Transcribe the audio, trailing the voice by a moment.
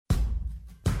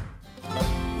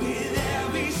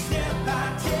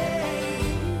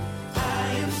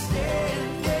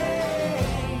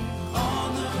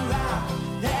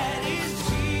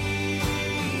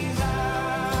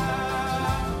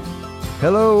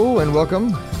Hello and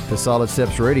welcome to Solid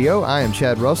Steps Radio. I am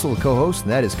Chad Russell, the co-host,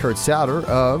 and that is Kurt Souter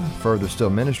of Further Still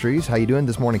Ministries. How you doing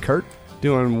this morning, Kurt?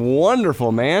 Doing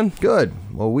wonderful, man. Good.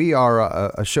 Well, we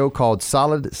are a show called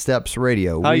Solid Steps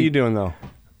Radio. How are you doing, though?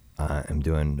 I'm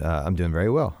doing very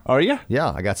well. Are you?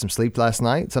 Yeah, I got some sleep last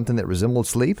night, something that resembled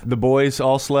sleep. The boys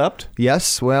all slept?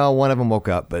 Yes. Well, one of them woke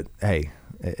up, but hey,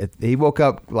 he woke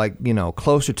up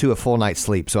closer to a full night's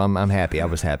sleep. So I'm happy. I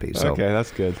was happy. So, okay, that's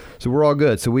good. So we're all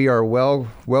good. So we are well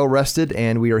rested,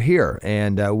 and we are here.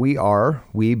 And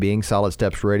we being Solid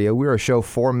Steps Radio, we are a show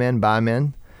for men by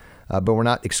men. But we're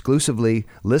not exclusively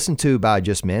listened to by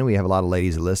just men. We have a lot of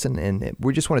ladies that listen, and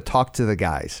we just want to talk to the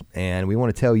guys. And we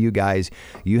want to tell you guys,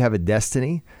 you have a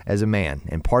destiny as a man,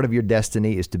 and part of your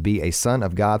destiny is to be a son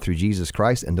of God through Jesus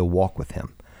Christ and to walk with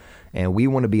him. And we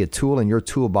want to be a tool in your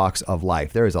toolbox of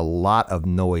life. There is a lot of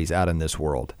noise out in this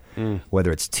world.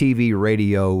 Whether it's TV,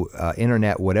 radio,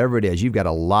 internet, whatever it is, you've got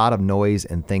a lot of noise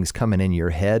and things coming in your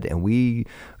head, and we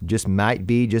just might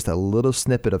be just a little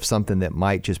snippet of something that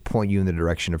might just point you in the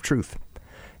direction of truth.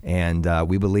 And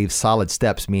we believe solid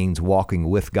steps means walking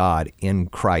with God in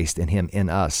Christ and him in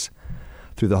us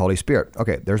through the Holy Spirit.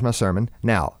 Okay, there's my sermon.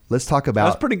 Now, let's talk about...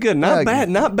 That's pretty good. Not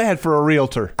bad for a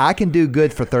realtor. I can do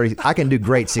good for 30... I can do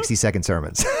great 60-second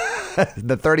sermons.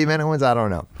 The 30-minute ones, I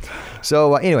don't know.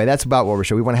 So anyway, that's about what we're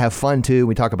showing. We want to have fun too.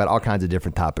 We talk about all kinds of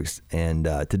different topics. And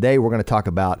today we're going to talk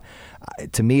about,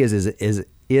 to me, is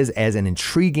as an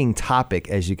intriguing topic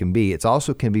as you can be. It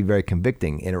also can be very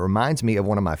convicting. And it reminds me of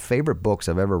one of my favorite books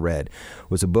I've ever read. It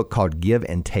was a book called Give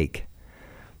and Take.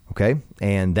 Okay?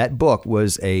 And that book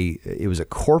was a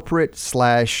corporate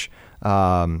 /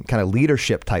 kind of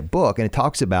leadership type book. And it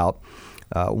talks about,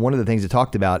 one of the things it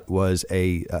talked about was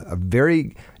a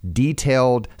very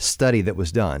detailed study that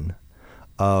was done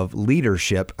of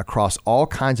leadership across all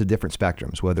kinds of different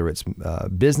spectrums, whether it's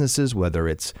businesses, whether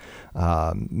it's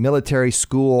military,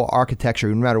 school, architecture,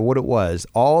 no matter what it was,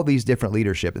 all these different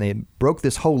leadership. And they broke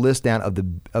this whole list down of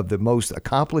the most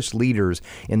accomplished leaders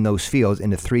in those fields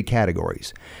into 3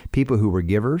 categories. People who were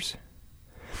givers,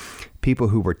 people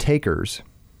who were takers,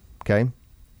 okay?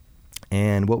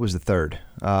 And what was the third?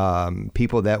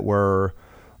 People that were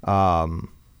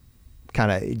kind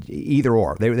of either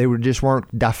or. They were just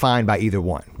weren't defined by either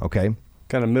one, okay?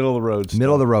 Kind of middle of the road stuff.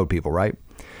 Middle of the road people, right?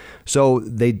 So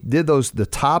they did those, the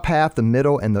top half, the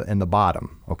middle, and the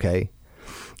bottom, okay?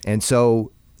 And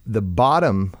so the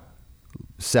bottom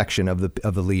section of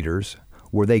the leaders,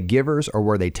 were they givers or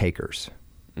were they takers?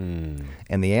 And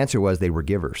the answer was they were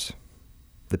givers.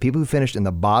 The people who finished in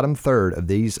the bottom third of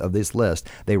this list,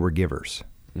 they were givers.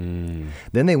 Then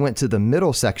they went to the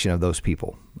middle section of those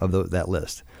people, of that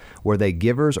list. Were they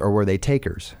givers or were they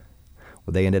takers?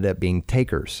 Well, they ended up being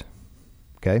takers,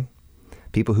 okay?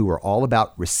 People who were all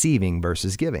about receiving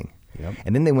versus giving. Yep.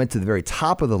 And then they went to the very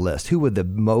top of the list. Who were the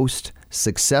most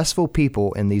successful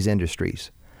people in these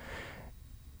industries?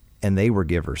 And they were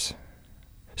givers.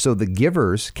 So the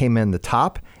givers came in the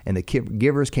top and the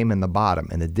givers came in the bottom.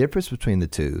 And the difference between the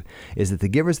two is that the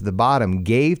givers at the bottom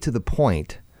gave to the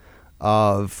point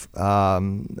of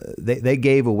they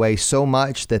gave away so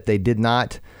much that they did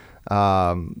not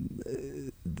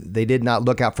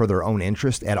look out for their own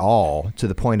interest at all, to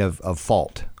the point of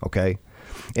fault, okay?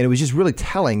 And it was just really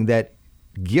telling that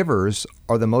givers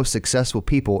are the most successful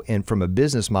people, and from a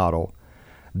business model,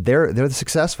 they're the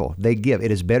successful. They give. It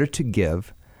is better to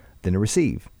give than to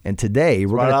receive. And today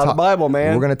we're going to talk Bible,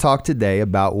 man. We're going to talk today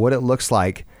about what it looks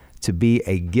like to be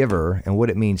a giver and what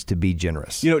it means to be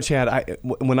generous. You know, Chad,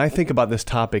 when I think about this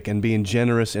topic and being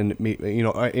generous, and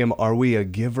are we a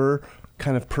giver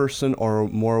kind of person, or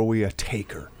more are we a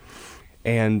taker?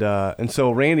 And so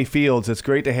Randy Fields, it's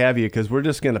great to have you, because we're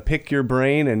just going to pick your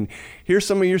brain and hear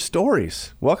some of your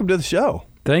stories. Welcome to the show.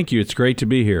 Thank you. It's great to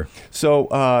be here. So,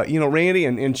 Randy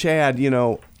and Chad,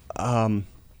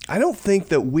 I don't think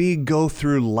that we go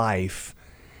through life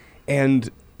and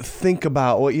think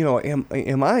about,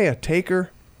 am I a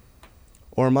taker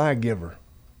or am I a giver?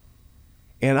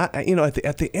 And at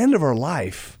the end of our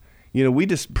life, we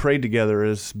just prayed together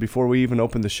as before we even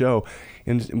opened the show,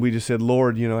 and we just said,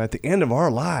 Lord, at the end of our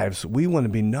lives, we want to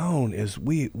be known as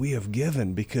we have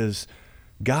given, because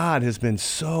God has been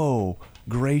so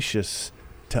gracious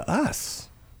to us.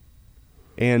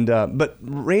 And but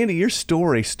Randy, your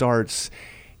story starts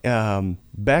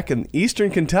back in Eastern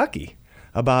Kentucky,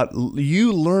 about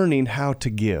you learning how to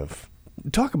give.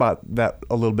 Talk about that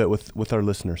a little bit with our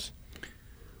listeners.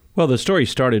 Well, the story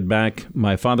started back,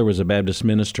 my father was a Baptist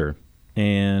minister,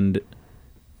 and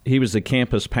he was the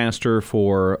campus pastor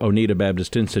for Oneida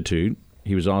Baptist Institute.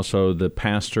 He was also the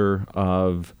pastor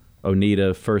of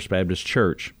Oneida First Baptist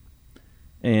Church.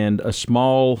 And a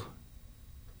small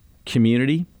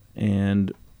community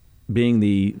and being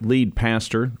the lead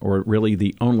pastor, or really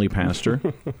the only pastor,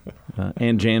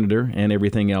 and janitor and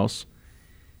everything else.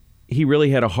 He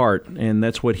really had a heart, and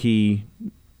that's what he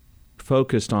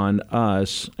focused on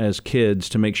us as kids,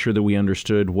 to make sure that we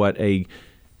understood what a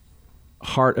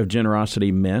heart of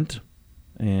generosity meant.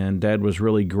 And Dad was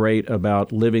really great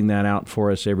about living that out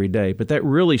for us every day. But that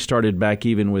really started back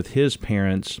even with his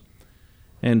parents,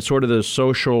 and sort of the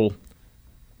social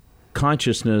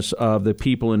consciousness of the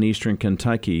people in Eastern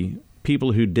Kentucky,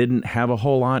 people who didn't have a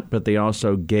whole lot, but they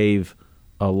also gave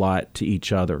a lot to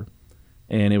each other.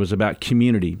 And it was about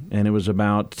community, and it was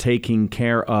about taking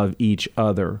care of each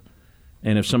other.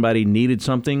 And if somebody needed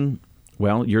something,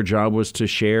 well, your job was to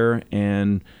share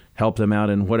and help them out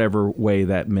in whatever way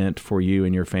that meant for you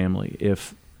and your family.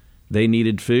 If they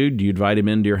needed food, you'd invite them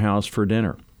into your house for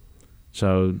dinner.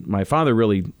 So my father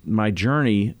really, my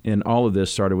journey in all of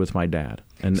this started with my dad,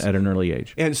 and at an early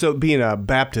age. And so being a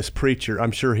Baptist preacher,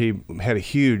 I'm sure he had a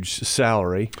huge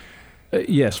salary.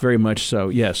 Yes, very much so.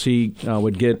 Yes, he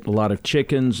would get a lot of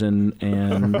chickens and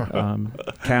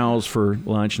cows for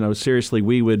lunch. No, seriously,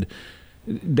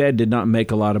 Dad did not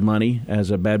make a lot of money as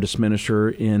a Baptist minister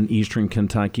in Eastern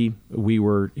Kentucky. He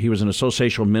was an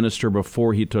associational minister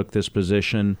before he took this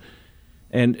position,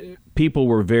 and people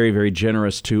were very, very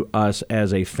generous to us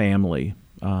as a family.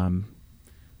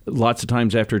 Lots of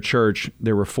times after church,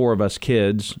 there were 4 of us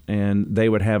kids, and they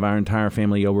would have our entire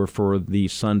family over for the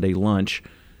Sunday lunch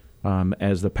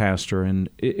as the pastor. And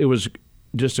it was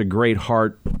just a great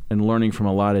heart and learning from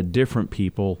a lot of different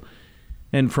people.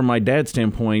 And from my dad's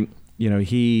standpoint,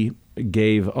 he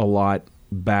gave a lot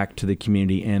back to the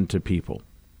community and to people.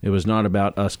 It was not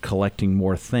about us collecting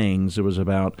more things. It was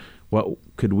about what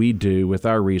could we do with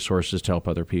our resources to help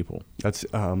other people. That's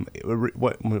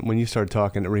when you started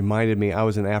talking, it reminded me, I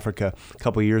was in Africa a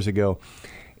couple of years ago,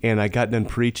 and I got done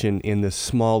preaching in this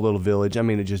small little village. I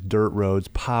mean, it's just dirt roads,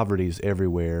 poverty's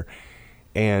everywhere.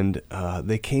 And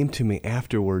they came to me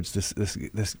afterwards,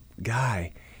 this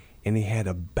guy, and he had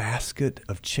a basket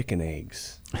of chicken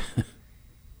eggs.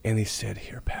 And he said,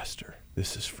 "Here, Pastor,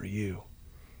 this is for you."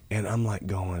 And I'm like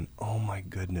going, oh my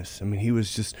goodness. I mean, he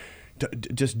was just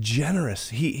generous.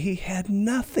 He had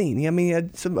nothing. I mean, he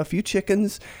had a few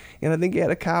chickens, and I think he had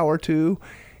a cow or two.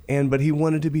 But he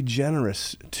wanted to be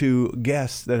generous to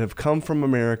guests that have come from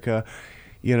America,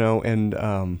 and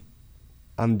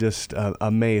I'm just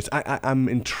amazed. I'm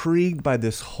intrigued by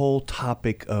this whole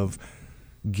topic of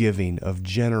giving, of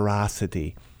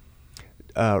generosity.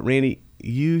 Randy,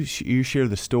 you share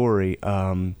the story.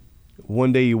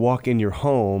 One day you walk in your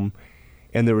home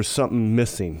and there was something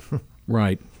missing.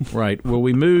 Right. Well,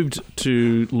 we moved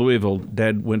to Louisville.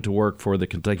 Dad went to work for the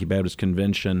Kentucky Baptist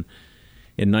Convention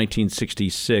in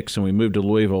 1966, and we moved to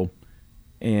Louisville.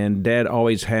 And Dad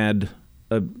always had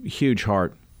a huge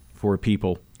heart for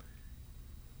people.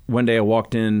 One day I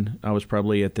walked in, I was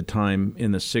probably at the time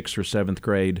in the 6th or 7th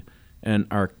grade, and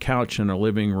our couch in our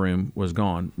living room was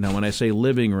gone. Now, when I say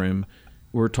living room,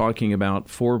 we're talking about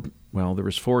there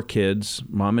was 4 kids,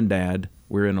 mom and dad.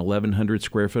 We're in an 1,100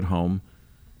 square foot home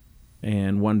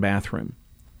and 1 bathroom.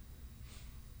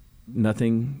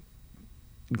 Nothing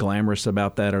glamorous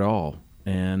about that at all.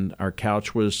 And our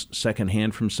couch was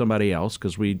secondhand from somebody else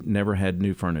because we never had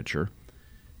new furniture.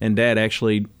 And Dad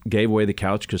actually gave away the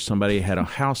couch because somebody had a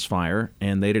house fire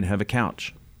and they didn't have a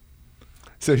couch.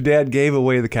 So Dad gave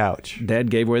away the couch.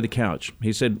 Dad gave away the couch.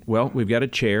 He said, well, we've got a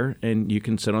chair and you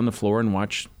can sit on the floor and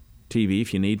watch TV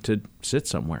if you need to sit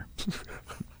somewhere.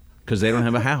 Because they don't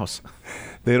have a house.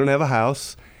 They don't have a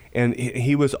house. And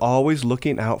he was always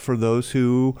looking out for those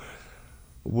who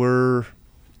were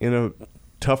in a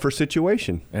tougher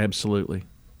situation. Absolutely.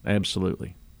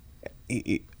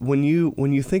 When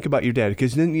you think about your dad,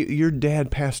 because then your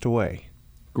dad passed away.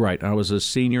 Right. I was a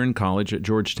senior in college at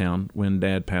Georgetown when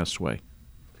Dad passed away.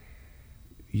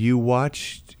 You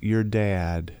watched your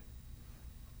dad,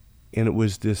 and it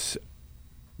was this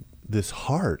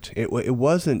heart. It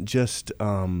wasn't just.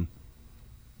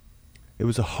 It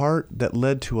was a heart that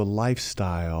led to a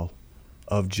lifestyle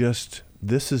of just,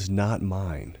 this is not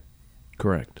mine.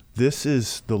 Correct. This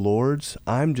is the Lord's.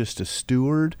 I'm just a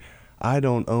steward. I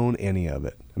don't own any of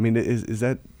it. I mean, is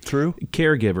that true?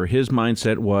 Caregiver. His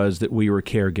mindset was that we were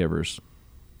caregivers.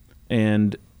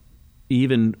 And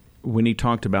even when he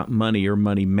talked about money or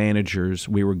money managers,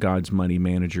 we were God's money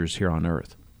managers here on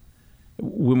earth.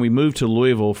 When we moved to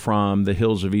Louisville from the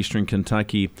hills of Eastern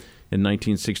Kentucky in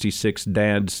 1966,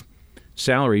 Dad's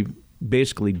salary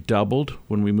basically doubled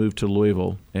when we moved to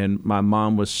Louisville. And my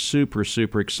mom was super,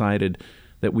 super excited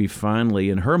that we finally,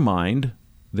 in her mind,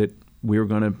 that we were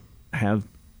going to have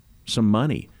some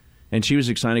money. And she was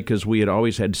excited because we had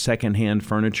always had secondhand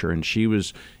furniture, and she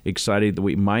was excited that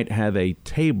we might have a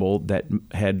table that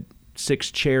had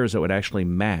 6 chairs that would actually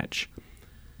match.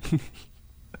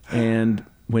 And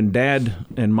when Dad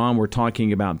and Mom were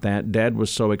talking about that, Dad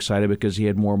was so excited because he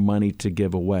had more money to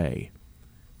give away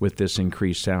with this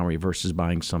increased salary versus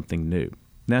buying something new.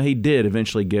 Now, he did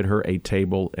eventually get her a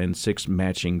table and 6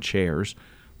 matching chairs,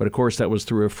 but of course that was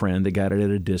through a friend that got it at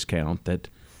a discount. That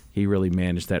he really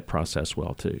managed that process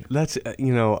well too. That's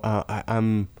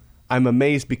I'm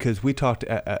amazed because we talked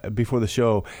before the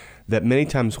show that many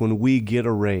times when we get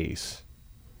a raise,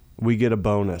 we get a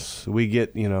bonus, we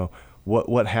get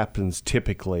what happens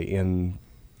typically in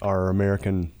our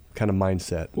American kind of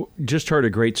mindset. Just heard a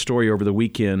great story over the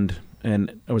weekend,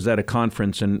 and I was at a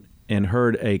conference and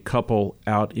heard a couple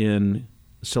out in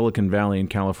Silicon Valley in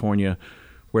California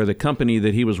where the company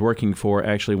that he was working for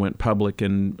actually went public,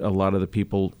 and a lot of the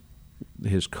people,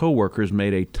 his coworkers,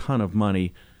 made a ton of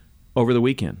money over the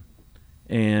weekend.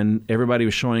 And everybody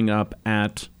was showing up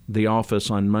at the office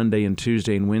on Monday and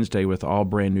Tuesday and Wednesday with all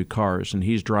brand new cars, and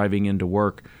he's driving into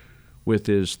work with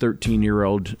his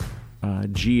 13-year-old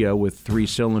Gia with 3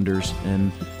 cylinders.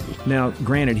 And now,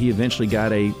 granted, he eventually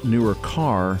got a newer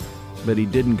car, but he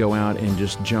didn't go out and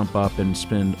just jump up and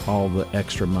spend all the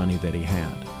extra money that he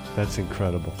had. That's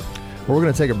incredible. Well, we're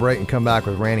going to take a break and come back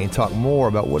with Randy and talk more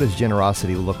about what does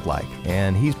generosity look like.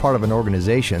 And he's part of an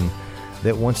organization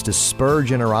that wants to spur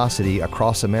generosity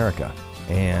across America.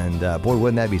 And boy,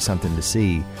 wouldn't that be something to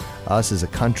see us as a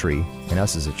country and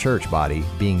us as a church body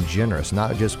being generous,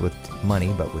 not just with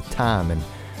money, but with time and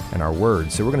our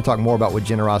words. So we're going to talk more about what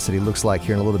generosity looks like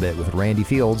here in a little bit with Randy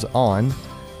Fields on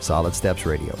Solid Steps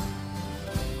Radio.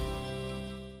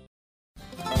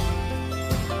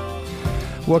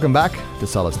 Welcome back to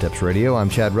Solid Steps Radio. I'm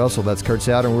Chad Russell. That's Kurt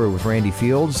Souter. We're with Randy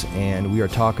Fields, and we are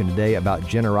talking today about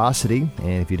generosity.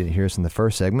 And if you didn't hear us in the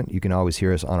first segment, you can always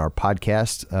hear us on our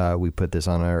podcast. We put this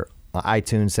on our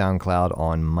iTunes, SoundCloud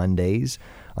on Mondays,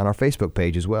 on our Facebook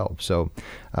page as well. So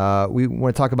we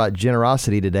want to talk about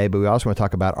generosity today, but we also want to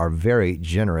talk about our very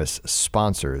generous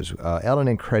sponsors,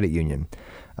 L&N Credit Union.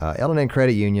 L&N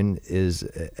Credit Union is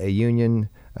a union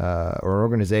or an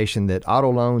organization that auto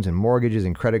loans and mortgages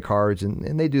and credit cards,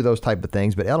 and they do those type of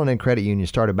things. But L&N Credit Union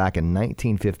started back in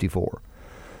 1954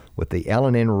 with the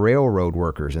L&N Railroad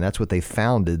Workers, and that's what they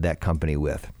founded that company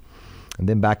with. And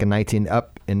then back in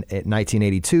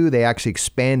 1982, they actually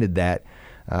expanded that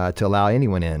to allow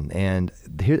anyone in. And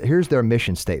here's their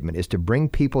mission statement, is to bring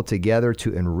people together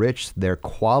to enrich their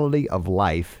quality of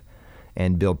life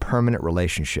and build permanent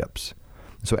relationships.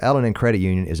 So L&N Credit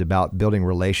Union is about building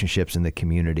relationships in the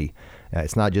community.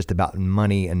 It's not just about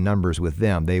money and numbers with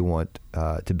them. They want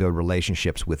to build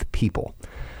relationships with people.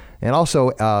 And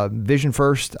also, Vision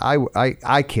First,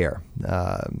 I care.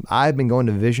 I've been going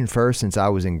to Vision First since I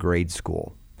was in grade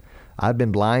school. I've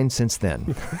been blind since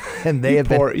then, and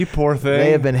you poor thing.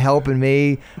 They have been helping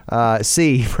me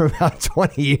see for about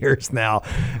 20 years now.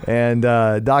 And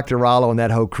Dr. Rollo and that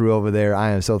whole crew over there,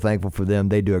 I am so thankful for them.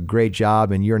 They do a great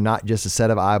job, and you're not just a set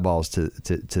of eyeballs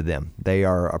to them. They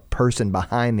are a person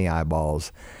behind the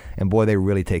eyeballs. And boy, they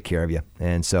really take care of you.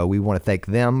 And so we want to thank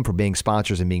them for being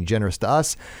sponsors and being generous to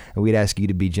us. And we'd ask you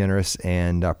to be generous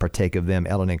and partake of them,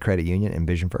 L&N Credit Union and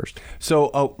Vision First.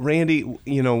 So, Randy,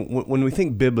 when we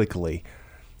think biblically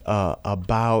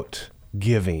about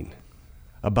giving,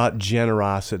 about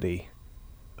generosity,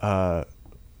 the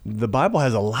Bible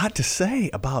has a lot to say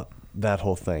about that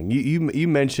whole thing. You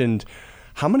mentioned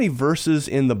how many verses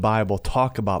in the Bible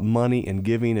talk about money and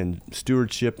giving and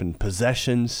stewardship and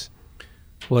possessions.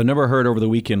 Well, I never heard over the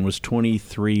weekend was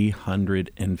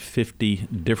 2,350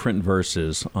 different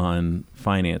verses on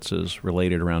finances,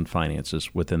 related around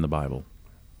finances within the Bible.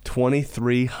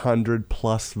 2,300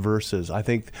 plus verses. I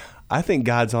think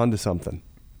God's onto something.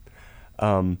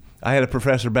 I had a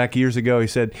professor back years ago. He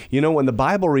said, when the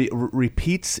Bible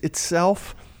repeats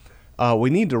itself, we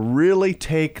need to really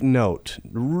take note,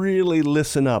 really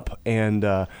listen up, and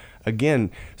again,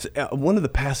 one of the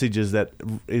passages that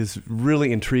is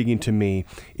really intriguing to me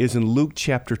is in Luke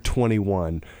chapter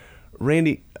 21.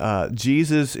 Randy,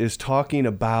 Jesus is talking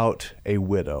about a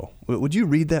widow. Would you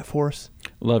read that for us?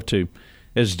 Love to.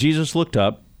 As Jesus looked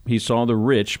up, he saw the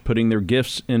rich putting their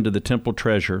gifts into the temple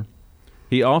treasure.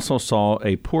 He also saw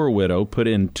a poor widow put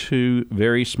in 2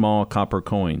 very small copper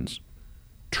coins.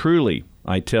 "Truly,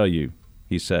 I tell you,"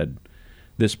 he said,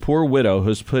 "this poor widow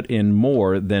has put in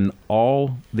more than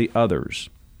all the others.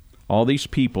 All these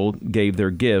people gave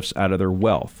their gifts out of their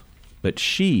wealth, but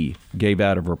she gave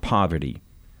out of her poverty,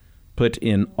 put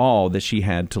in all that she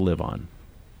had to live on."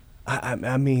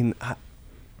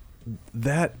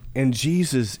 and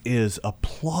Jesus is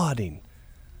applauding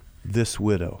this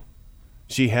widow.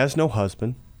 She has no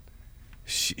husband.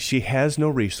 She has no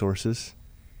resources,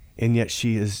 and yet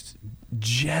she is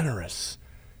generous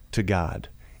to God.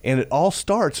 And it all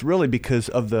starts really because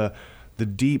of the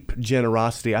deep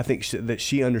generosity I think that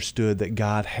she understood that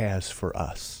God has for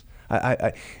us.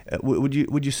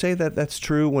 Would you say that that's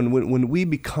true? When we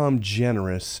become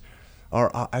generous,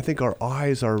 I think our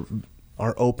eyes are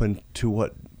open to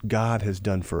what God has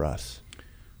done for us.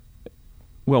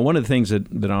 Well, one of the things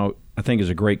that I think is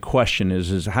a great question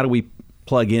is how do we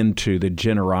plug into the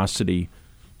generosity,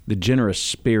 the generous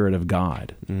spirit of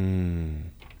God?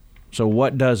 So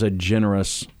what does a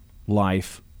generous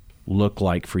life look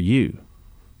like for you?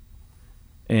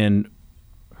 And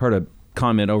heard a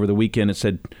comment over the weekend. It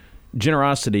said,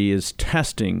 generosity is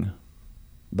testing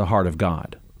the heart of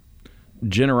God.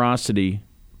 Generosity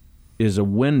is a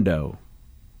window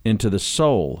into the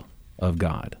soul of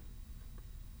God.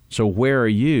 So where are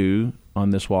you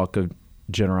on this walk of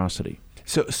generosity?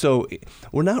 So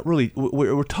we're not really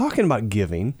we're talking about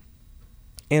giving,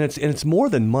 and it's more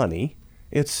than money.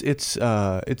 It's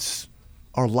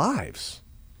our lives.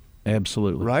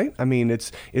 Absolutely. Right? I mean,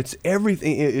 it's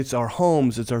everything. It's our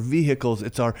homes, it's our vehicles,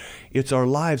 it's our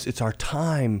lives, it's our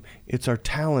time, it's our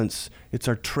talents, it's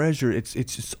our treasure. It's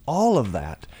just all of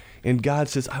that. And God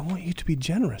says, I want you to be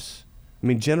generous. I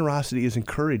mean, generosity is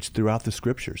encouraged throughout the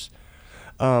Scriptures.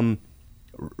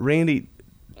 Randy,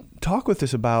 talk with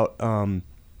us about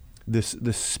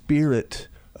the spirit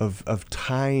of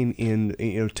tying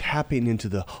in, tapping into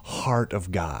the heart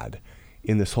of God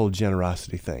in this whole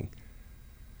generosity thing.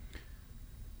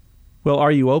 Well,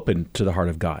 are you open to the heart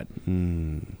of God?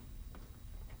 And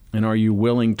are you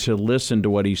willing to listen to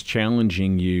what He's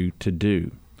challenging you to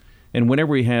do? And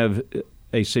whenever we have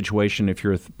a situation, if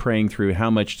you're praying through how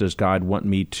much does God want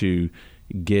me to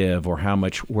give, or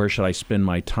where should I spend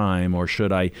my time, or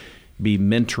should I be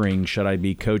mentoring, should I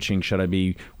be coaching, should I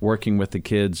be working with the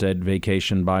kids at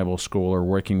Vacation Bible School, or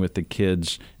working with the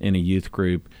kids in a youth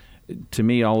group? To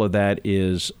me, all of that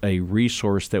is a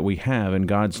resource that we have, and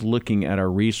God's looking at our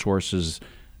resources,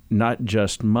 not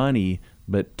just money,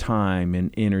 but time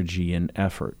and energy and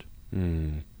effort.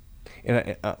 And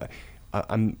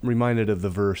I'm reminded of the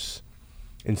verse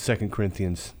in 2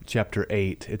 Corinthians chapter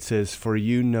 8. It says, "For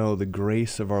you know the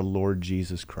grace of our Lord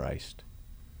Jesus Christ,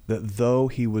 that though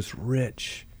he was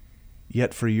rich,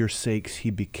 yet for your sakes he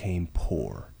became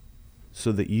poor,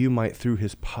 so that you might, through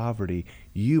his poverty,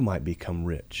 you might become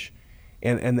rich."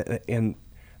 And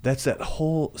that's that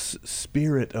whole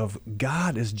spirit of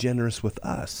God is generous with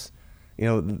us.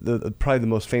 Probably the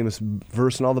most famous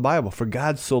verse in all the Bible. For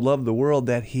God so loved the world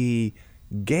that he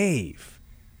gave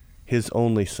his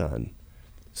only Son,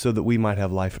 so that we might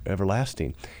have life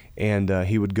everlasting. And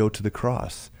he would go to the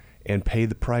cross and pay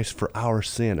the price for our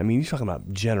sin. I mean, you're talking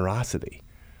about generosity.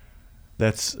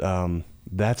 That's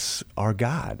our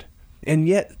God. And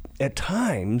yet, at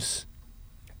times,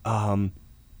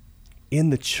 in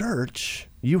the church,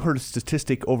 you heard a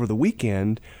statistic over the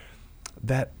weekend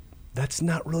that's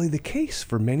not really the case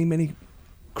for many, many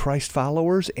Christ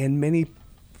followers and many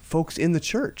folks in the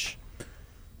church.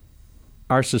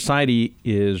 Our society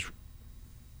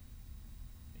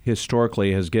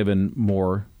historically has given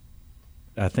more.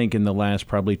 I think in the last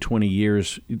probably 20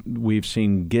 years, we've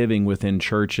seen giving within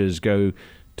churches go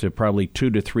to probably 2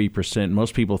 to 3%.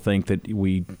 Most people think that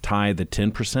we tithe the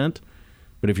 10%.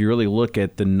 But if you really look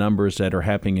at the numbers that are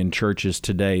happening in churches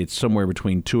today, it's somewhere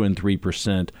between 2 and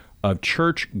 3% of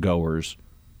church goers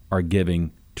are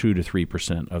giving 2 to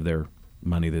 3% of their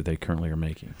money that they currently are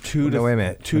making. 2 to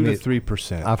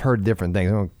 3%. I've heard different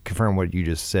things. I'm going to confirm what you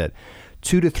just said.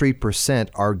 2 to 3%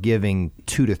 are giving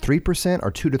 2 to 3%, or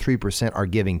 2 to 3% are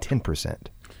giving 10%?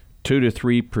 2 to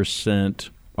 3%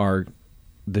 are.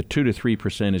 The 2 to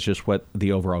 3% is just what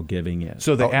the overall giving is.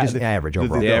 So just the average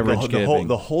overall. The average giving.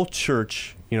 The whole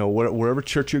church, wherever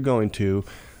church you're going to,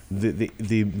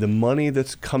 the money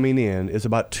that's coming in is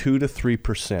about 2 to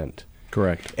 3%.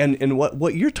 Correct. And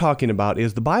what you're talking about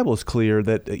is the Bible is clear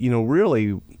that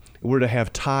really we're to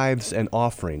have tithes and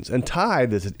offerings, and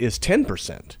tithe is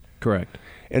 10%. Correct.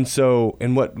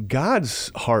 And what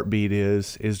God's heartbeat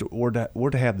is we're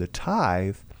to have the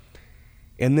tithe,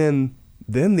 and then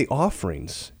the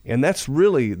offerings, and that's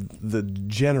really the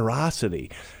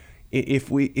generosity. If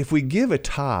we give a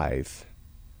tithe,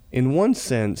 in one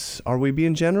sense, are we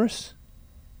being generous?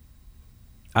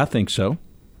 I think so,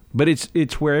 but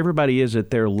it's where everybody is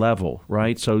at their level,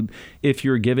 right? So if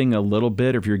you're giving a little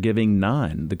bit, or if you're giving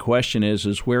none, the question is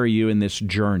where are you in this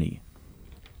journey,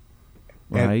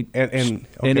 right? And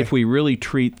if we really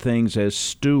treat things as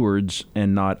stewards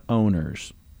and not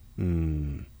owners,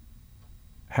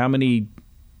 How many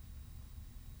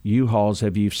U-Hauls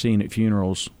have you seen at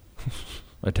funerals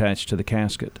attached to the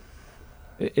casket?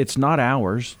 It's not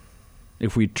ours.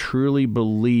 If we truly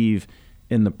believe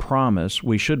in the promise,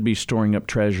 we should be storing up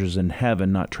treasures in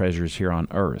heaven, not treasures here on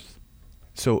earth.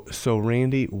 So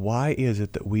Randy, why is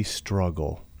it that we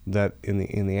struggle, that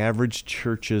in the average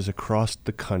churches across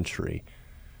the country,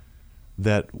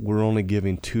 that we're only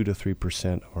giving 2 to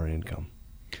 3% of our income?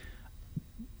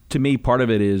 To me, part of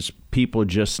it is people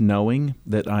just knowing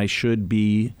that I should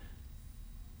be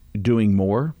doing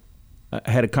more. I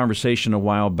had a conversation a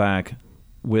while back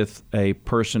with a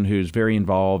person who's very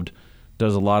involved,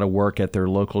 does a lot of work at their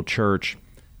local church,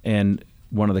 and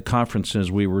one of the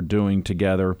conferences we were doing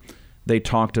together, they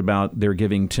talked about they're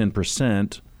giving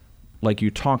 10%. Like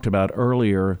you talked about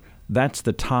earlier, that's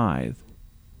the tithe.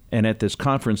 And at this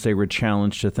conference, they were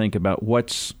challenged to think about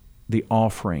what's the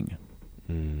offering,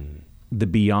 the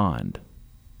beyond.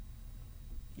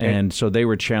 And so they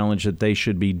were challenged that they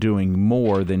should be doing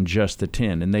more than just the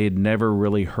 10. And they had never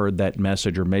really heard that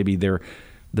message, or maybe the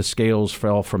scales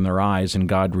fell from their eyes and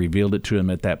God revealed it to them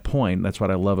at that point. That's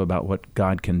what I love about what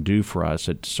God can do for us.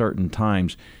 At certain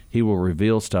times, He will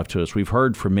reveal stuff to us. We've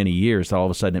heard for many years that all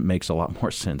of a sudden it makes a lot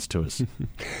more sense to us.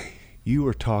 You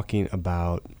were talking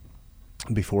about,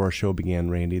 before our show began,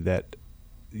 Randy, that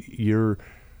you've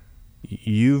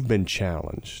been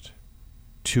challenged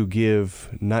to give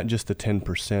not just the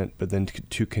 10%, but then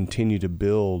to continue to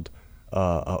build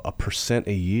a percent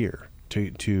a year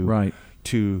to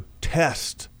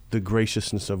test the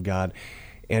graciousness of God,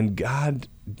 and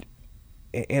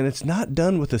it's not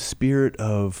done with a spirit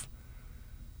of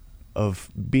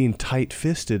being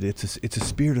tight-fisted. It's a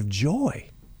spirit of joy.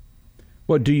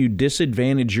 Well, do you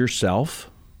disadvantage yourself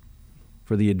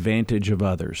for the advantage of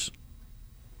others?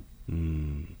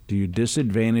 Do you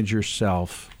disadvantage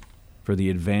yourself for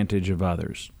the advantage of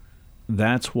others?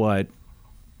 That's what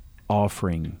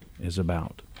offering is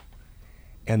about.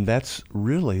 And that's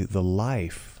really the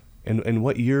life. And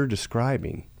what you're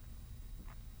describing,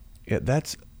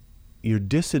 that's you're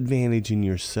disadvantaging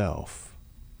yourself,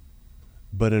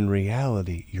 but in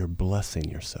reality, you're blessing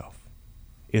yourself.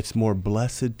 It's more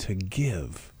blessed to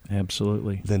give,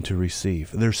 absolutely, than to receive.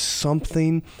 There's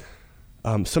something,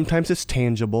 sometimes it's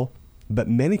tangible, but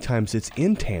many times it's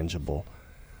intangible,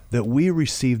 that we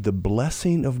receive the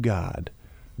blessing of God,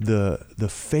 the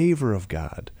favor of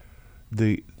God,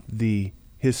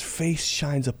 His face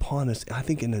shines upon us, I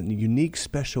think, in a unique,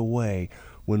 special way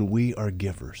when we are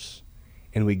givers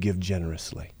and we give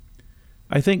generously.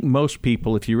 I think most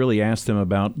people, if you really ask them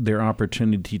about their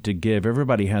opportunity to give,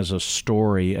 everybody has a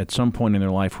story at some point in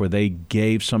their life where they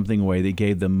gave something away. They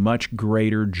gave them much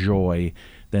greater joy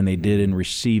than they did in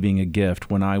receiving a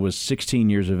gift. When I was 16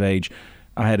 years of age,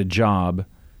 I had a job,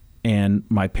 and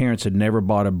my parents had never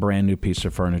bought a brand new piece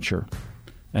of furniture.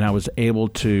 And I was able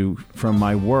to, from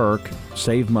my work,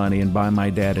 save money and buy my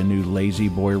dad a new Lazy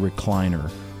Boy recliner.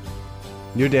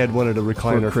 Your dad wanted a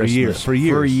recliner for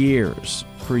years.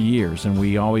 And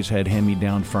we always had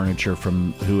hand-me-down furniture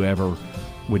from whoever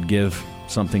would give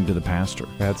something to the pastor.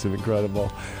 That's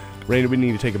incredible. Randy, we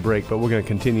need to take a break, but we're going to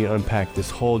continue to unpack this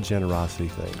whole generosity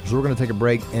thing. So we're going to take a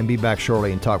break and be back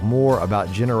shortly and talk more about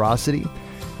generosity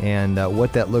and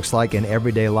what that looks like in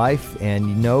everyday life.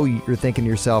 And you're thinking to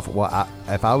yourself, well,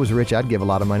 if I was rich, I'd give a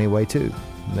lot of money away too.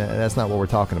 That's not what we're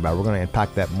talking about. We're going to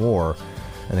unpack that more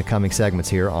in the coming segments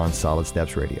here on Solid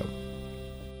Steps Radio.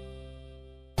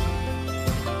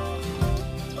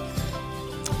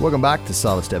 Welcome back to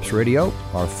Solid Steps Radio,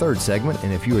 our third segment.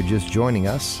 And if you are just joining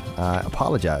us, I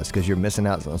apologize because you're missing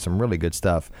out on some really good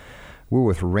stuff. We're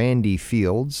with Randy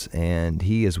Fields, and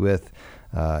he is with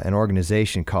an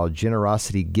organization called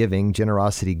Generosity Giving.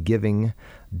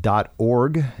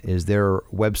 GenerosityGiving.org is their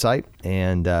website.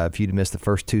 And if you'd missed the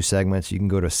first two segments, you can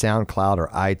go to SoundCloud or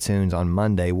iTunes on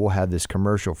Monday. We'll have this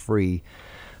commercial-free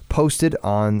posted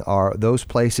on those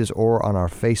places or on our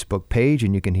Facebook page,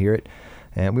 and you can hear it.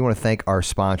 And we want to thank our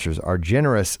sponsors, our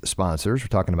generous sponsors. We're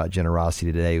talking about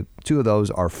generosity today. Two of those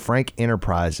are Frank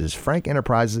Enterprises. Frank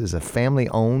Enterprises is a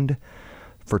family-owned,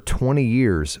 for 20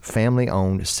 years,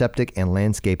 family-owned septic and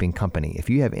landscaping company. If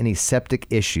you have any septic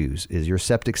issues, is your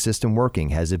septic system working?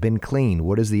 Has it been cleaned?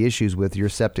 What is the issues with your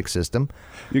septic system?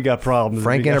 You got problems.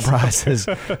 Frank Enterprises,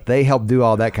 they help do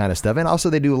all that kind of stuff. And also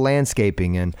they do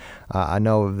landscaping. And I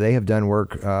know they have done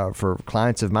work for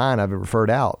clients of mine I've referred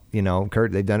out.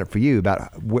 Kurt, they've done it for you.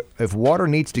 About if water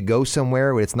needs to go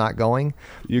somewhere where it's not going,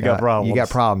 you got problems. You got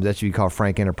problems. That's what you call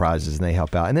Frank Enterprises, and they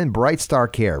help out. And then Bright Star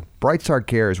Care. Bright Star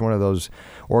Care is one of those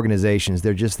organizations.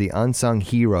 They're just the unsung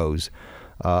heroes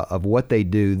of what they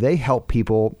do. They help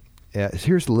people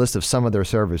Here's the list of some of their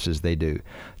services they do: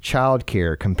 child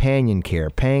care, companion care,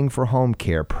 paying for home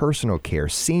care, personal care,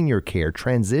 senior care,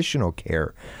 transitional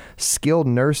care, skilled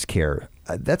nurse care.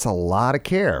 That's a lot of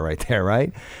care right there,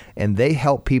 right? And they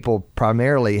help people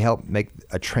primarily help make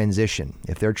a transition.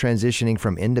 If they're transitioning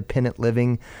from independent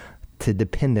living to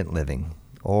dependent living,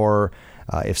 or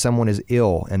if someone is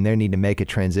ill and they need to make a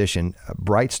transition,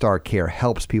 Bright Star Care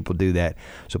helps people do that.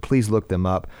 So please look them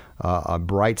up,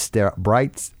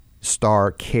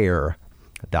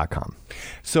 brightstarcare.com.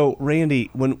 So,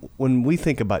 Randy, when we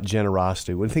think about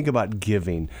generosity, when we think about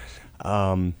giving,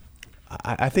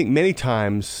 I think many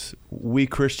times we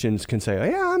Christians can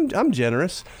say, yeah, I'm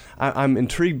generous. I'm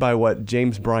intrigued by what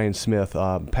James Bryan Smith,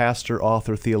 pastor,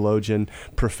 author, theologian,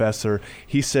 professor,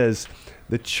 he says,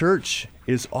 the church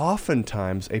is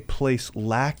oftentimes a place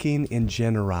lacking in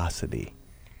generosity.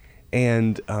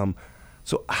 And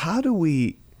so how do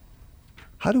we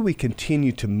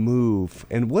continue to move,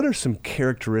 and what are some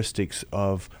characteristics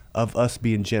of us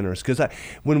being generous? Because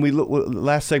when we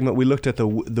last segment, we looked at the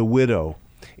widow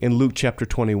in Luke chapter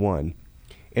 21,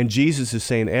 and Jesus is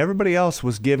saying everybody else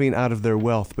was giving out of their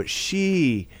wealth, but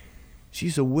she's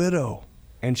a widow,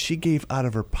 and she gave out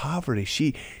of her poverty.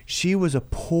 She was a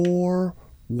poor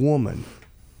woman,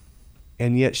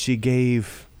 and yet she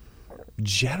gave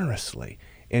generously,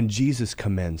 and Jesus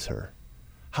commends her.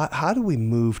 How do we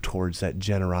move towards that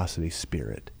generosity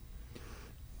spirit?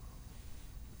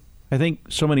 I think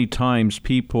so many times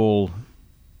people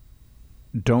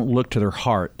don't look to their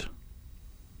heart.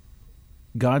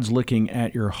 God's looking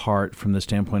at your heart from the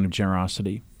standpoint of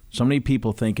generosity. So many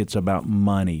people think it's about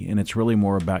money, and it's really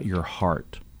more about your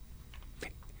heart.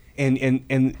 And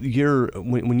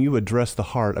when you address the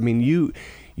heart, I mean, you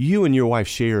and your wife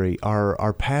Sherry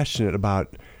are passionate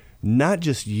about not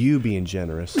just you being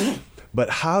generous, but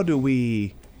how do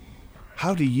you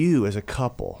as a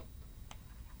couple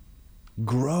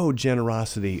grow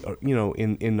generosity,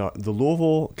 in the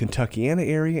Louisville, Kentuckiana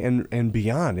area and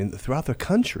beyond, and throughout the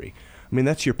country? I mean,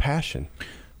 that's your passion.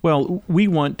 Well, we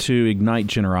want to ignite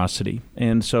generosity.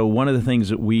 And so one of the things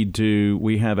that we do,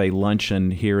 we have a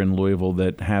luncheon here in Louisville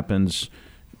that happens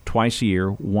twice a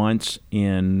year, once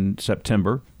in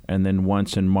September and then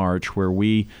once in March, where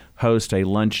we host a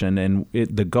luncheon. And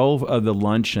the goal of the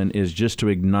luncheon is just to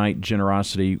ignite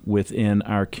generosity within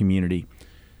our community.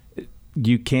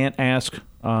 You can't ask,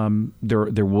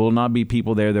 there will not be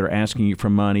people there that are asking you for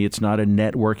money. It's not a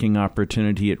networking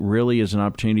opportunity. It really is an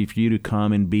opportunity for you to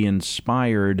come and be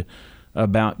inspired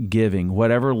about giving,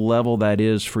 whatever level that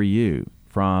is for you,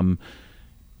 from,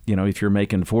 if you're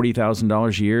making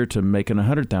 $40,000 a year to making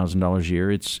 $100,000 a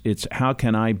year. It's how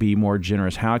can I be more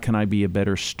generous? How can I be a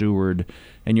better steward?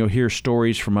 And you'll hear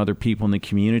stories from other people in the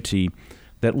community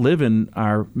that live in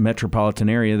our metropolitan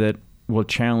area that will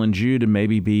challenge you to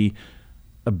maybe be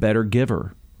a better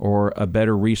giver or a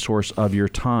better resource of your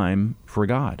time for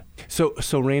God. So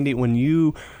Randy, when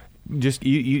you just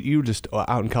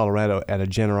out in Colorado at a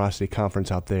generosity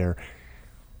conference out there,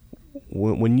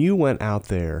 when you went out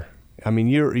there, I mean,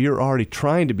 you're already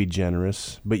trying to be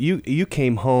generous, but you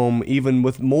came home even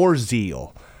with more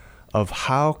zeal of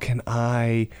how can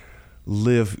I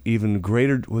live even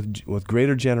greater with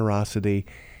greater generosity,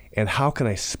 and how can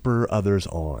I spur others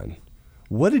on?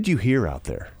 What did you hear out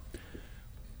there?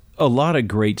 A lot of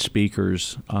great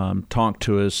speakers talked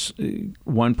to us.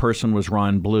 One person was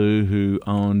Ron Blue, who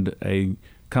owned a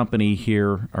company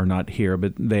here, or not here,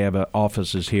 but they have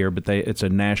offices here, but it's a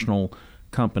national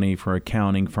company for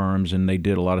accounting firms, and they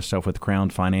did a lot of stuff with Crown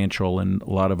Financial and a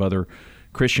lot of other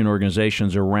Christian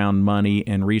organizations around money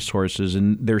and resources,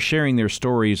 and they're sharing their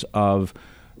stories of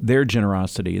their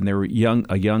generosity. And they were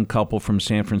a young couple from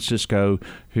San Francisco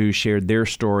who shared their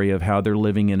story of how they're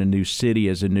living in a new city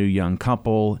as a new young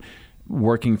couple,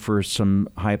 working for some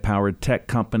high-powered tech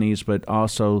companies, but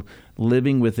also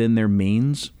living within their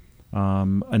means.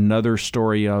 Another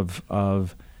story of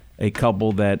a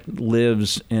couple that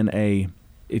lives in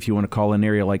if you want to call an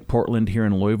area like Portland here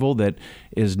in Louisville, that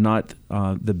is not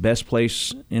the best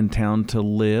place in town to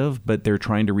live, but they're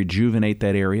trying to rejuvenate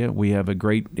that area. We have a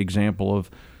great example of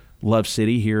Love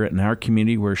City here in our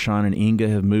community, where Sean and Inga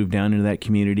have moved down into that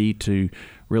community to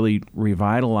really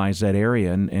revitalize that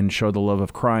area and show the love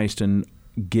of Christ and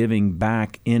giving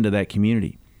back into that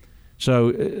community.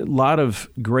 So a lot of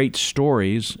great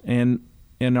stories. And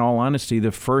in all honesty,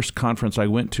 the first conference I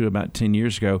went to about 10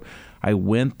 years ago, I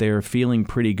went there feeling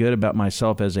pretty good about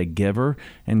myself as a giver,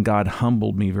 and God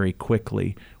humbled me very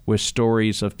quickly with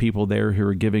stories of people there who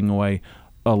are giving away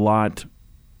a lot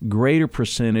greater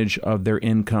percentage of their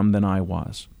income than I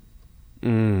was.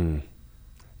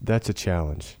 That's a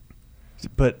challenge.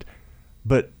 But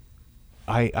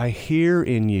I hear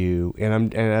in you,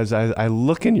 and as I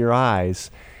look in your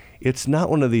eyes, it's not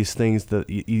one of these things that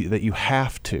you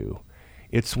have to.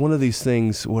 It's one of these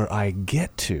things where I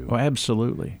get to. Oh,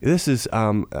 absolutely. This is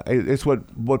it's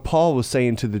what Paul was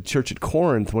saying to the church at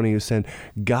Corinth when he was saying,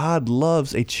 God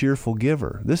loves a cheerful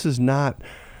giver. This is not.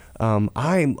 I'm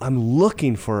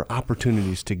looking for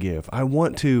opportunities to give. I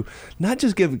want to not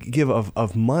just give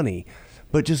of money,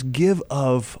 but just give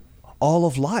of all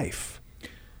of life.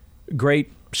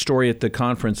 Great story at the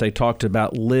conference. They talked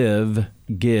about live,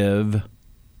 give,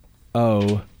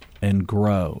 owe, and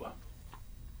grow.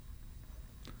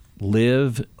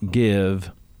 Live,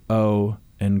 give, owe,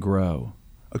 and grow.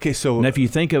 Okay, so And if you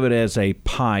think of it as a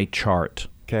pie chart,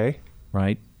 okay,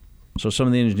 right? So some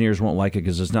of the engineers won't like it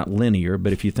because it's not linear,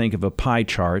 but if you think of a pie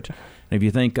chart, and if you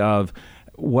think of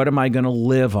what am I going to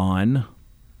live on,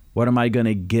 what am I going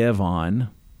to give on,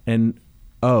 and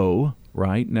owe,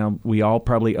 right? Now, we all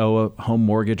probably owe a home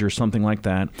mortgage or something like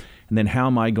that. And then how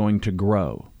am I going to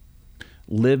grow?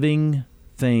 Living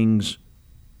things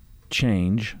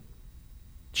change.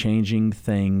 Changing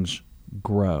things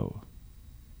grow.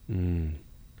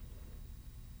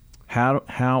 How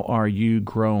are you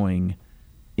growing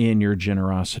in your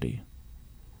generosity?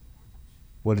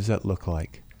 what does that look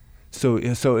like? So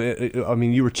I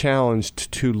mean, you were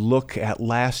challenged to look at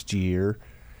last year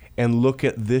and look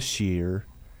at this year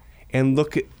and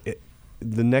look at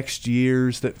the next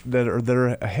years that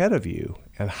are ahead of you,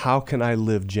 and how can I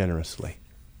live generously?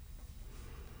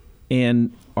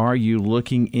 And are you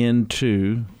looking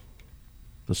into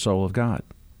the soul of God?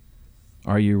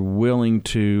 Are you willing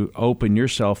to open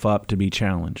yourself up to be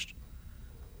challenged?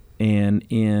 And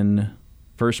in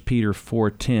 1 Peter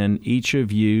 4:10, each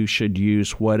of you should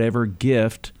use whatever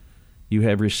gift you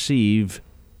have received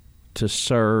to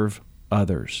serve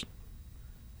others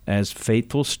as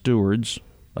faithful stewards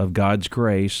of God's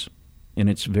grace in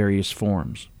its various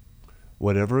forms.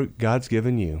 Whatever God's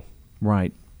given you,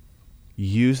 Right.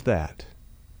 use that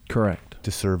Correct.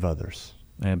 to serve others.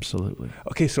 Absolutely.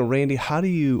 Okay, so Randy, how do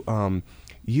you,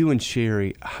 you and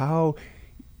Sherry, how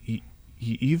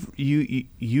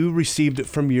you received it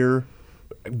from your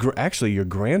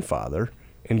grandfather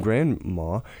and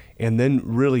grandma, and then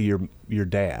really your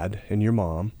dad and your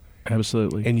mom,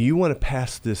 Absolutely. and you want to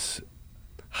pass this.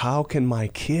 How can my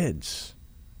kids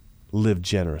live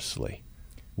generously?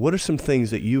 What are some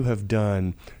things that you have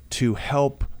done to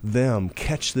help them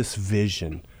catch this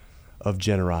vision of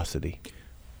generosity?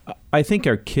 I think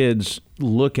our kids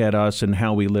look at us and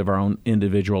how we live our own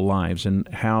individual lives and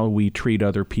how we treat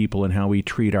other people and how we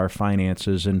treat our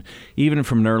finances. And even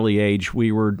from an early age,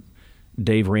 we were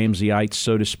Dave Ramseyites,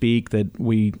 so to speak, that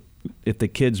if the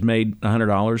kids made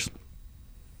 $100,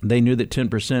 they knew that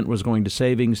 10% was going to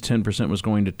savings, 10% was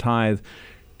going to tithe,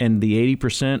 and the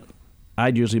 80%,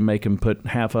 I'd usually make them put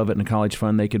half of it in a college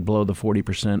fund. They could blow the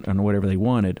 40% on whatever they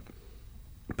wanted.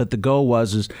 But the goal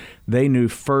was they knew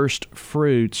first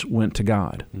fruits went to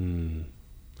God.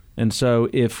 And so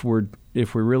if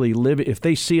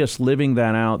they see us living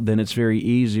that out, then it's very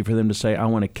easy for them to say, I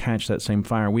want to catch that same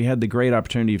fire. We had the great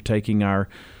opportunity of taking our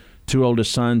two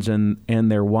oldest sons and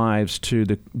their wives to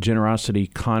the Generosity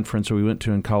Conference we went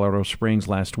to in Colorado Springs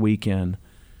last weekend.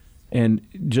 And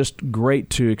just great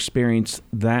to experience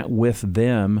that with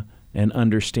them and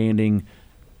understanding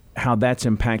how that's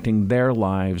impacting their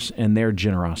lives and their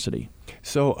generosity.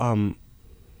 So,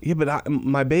 yeah, but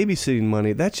my babysitting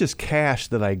money, that's just cash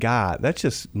that I got. That's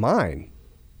just mine.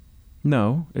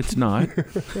 No, it's not.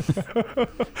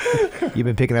 You've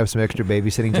been picking up some extra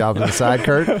babysitting jobs on the side,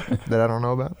 Kurt, that I don't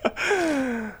know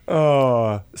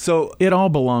about? So It all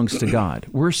belongs to God.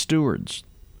 We're stewards.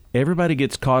 Everybody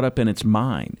gets caught up in it's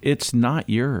mine. It's not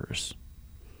yours.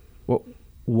 Well,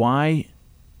 why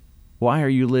are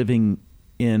you living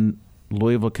in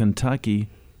Louisville, Kentucky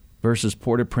versus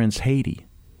Port-au-Prince, Haiti?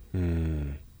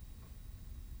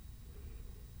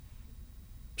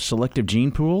 Selective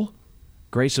gene pool?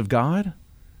 Grace of God?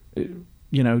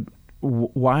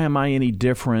 Why am I any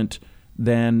different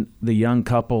than the young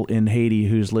couple in Haiti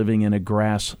who's living in a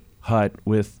grass hut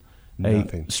with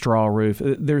Nothing. a straw roof?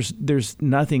 There's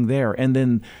nothing there. And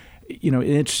then,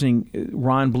 interesting,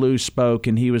 Ron Blue spoke,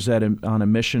 and he was on a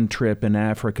mission trip in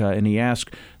Africa, and he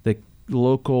asked the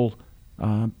local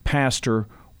pastor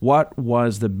what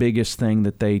was the biggest thing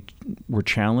that they were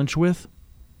challenged with.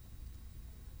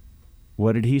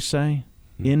 What did he say?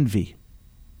 Envy.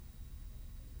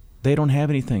 They don't have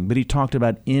anything, but he talked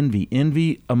about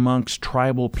envy amongst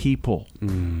tribal people.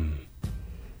 And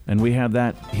we have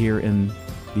that here in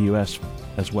the U.S.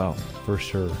 as well. for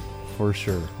sure.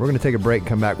 We're going to take a break and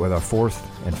come back with our fourth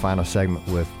and final segment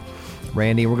with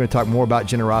Randy. We're going to talk more about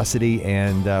generosity,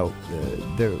 and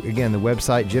again, the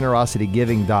website,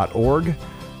 generositygiving.org,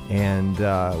 and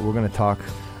we're going to talk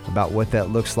about what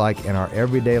that looks like in our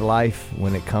everyday life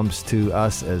when it comes to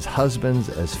us as husbands,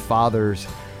 as fathers,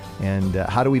 and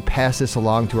how do we pass this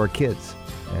along to our kids,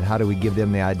 and how do we give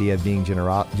them the idea of being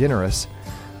generous,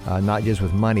 not just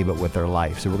with money, but with their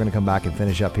life. So we're going to come back and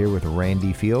finish up here with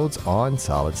Randy Fields on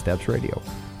Solid Steps Radio.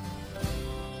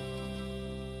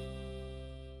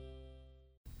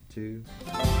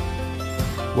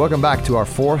 Welcome back to our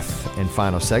fourth and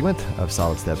final segment of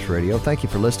Solid Steps Radio. Thank you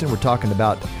for listening. We're talking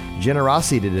about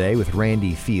generosity today with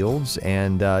Randy Fields.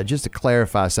 And just to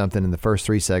clarify something in the first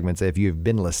three segments, if you've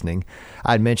been listening,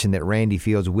 I'd mentioned that Randy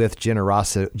Fields with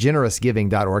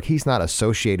generousgiving.org, he's not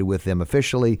associated with them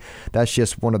officially. That's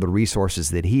just one of the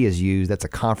resources that he has used. That's a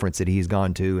conference that he's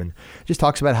gone to, and just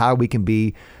talks about how we can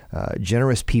be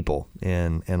generous people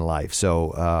in life.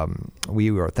 So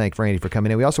we thank Randy for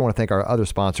coming in. We also want to thank our other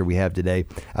sponsor we have today.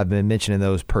 I've been mentioning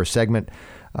those per segment.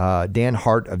 Dan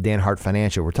Hart of Dan Hart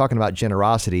Financial. We're talking about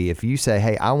generosity. If you say,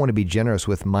 hey, I want to be generous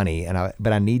with money,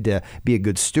 but I need to be a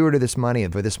good steward of this money,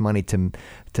 and for this money to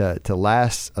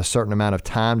last a certain amount of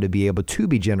time to be able to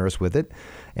be generous with it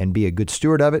and be a good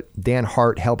steward of it, Dan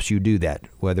Hart helps you do that,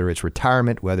 whether it's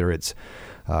retirement, whether it's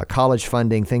college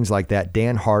funding, things like that.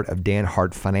 Dan Hart of Dan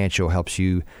Hart Financial helps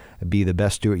you be the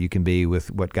best steward you can be with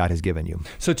what God has given you.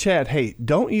 So, Chad, hey,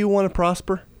 don't you want to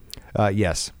prosper?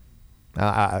 Yes.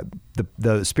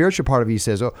 The spiritual part of you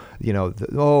says,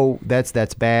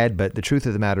 that's bad, but the truth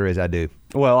of the matter is I do.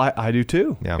 Well, I do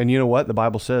too. Yeah. And you know what? The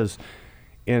Bible says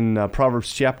in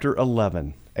Proverbs chapter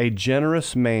 11, a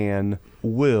generous man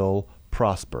will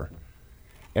prosper.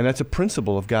 And that's a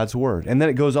principle of God's word. And then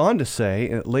it goes on to say,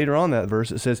 and later on that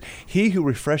verse, it says, he who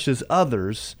refreshes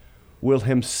others will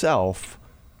himself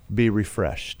be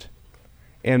refreshed.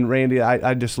 And Randy,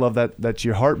 I just love that. That's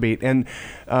your heartbeat. And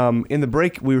in the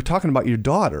break, we were talking about your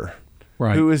daughter,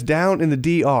 right, who is down in the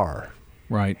DR.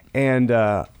 Right. And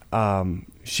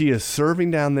she is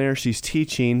serving down there. She's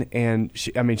teaching, and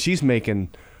she's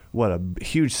making a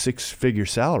huge six-figure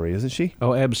salary, isn't she?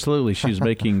 Oh, absolutely. She's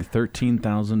making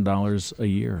 $13,000 a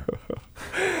year.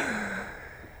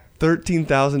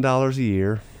 $13,000 a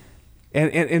year,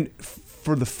 and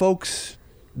for the folks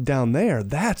down there,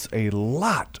 that's a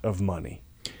lot of money.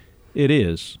 It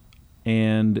is,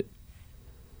 and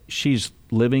she's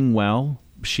living well.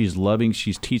 She's loving.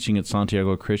 She's teaching at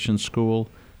Santiago Christian School.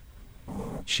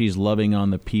 She's loving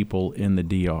on the people in the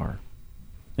DR.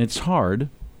 It's hard,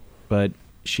 but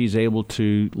she's able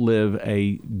to live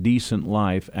a decent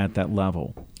life at that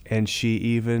level. And she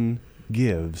even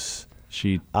gives.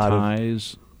 She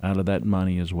tithes out of that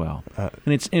money as well. And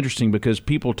it's interesting because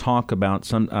people talk about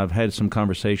I've had some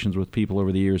conversations with people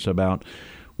over the years about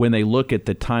when they look at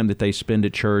the time that they spend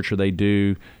at church, or they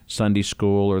do Sunday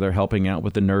school, or they're helping out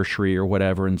with the nursery or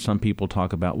whatever, and some people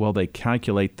talk about, well, they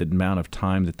calculate the amount of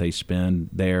time that they spend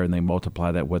there and they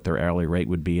multiply that what their hourly rate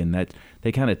would be, and that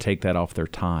they kind of take that off their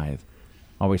tithe.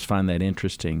 I always find that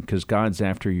interesting because God's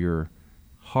after your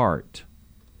heart,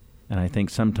 and I think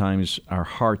sometimes our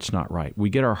heart's not right. We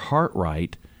get our heart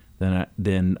right,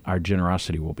 then our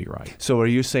generosity will be right. So are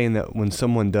you saying that when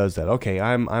someone does that, okay,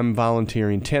 I'm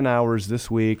volunteering 10 hours this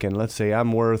week, and let's say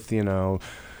I'm worth, $15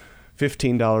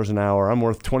 an hour, I'm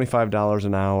worth $25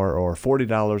 an hour or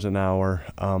 $40 an hour,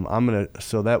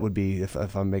 so that would be,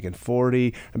 if I'm making 40,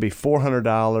 it'd be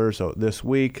 $400 this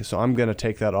week, so I'm going to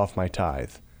take that off my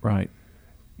tithe. Right.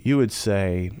 You would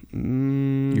say,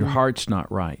 your heart's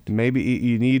not right. Maybe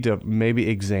you need to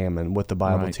examine what the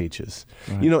Bible teaches.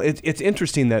 Right. It's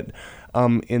interesting that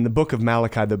in the book of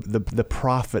Malachi, the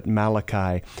prophet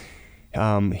Malachi,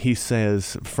 he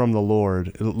says from the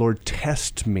Lord,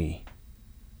 test me.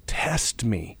 It's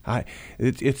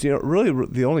really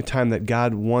the only time that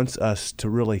God wants us to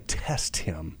really test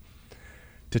Him,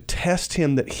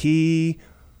 that He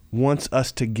wants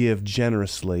us to give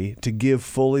generously, to give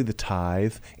fully the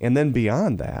tithe, and then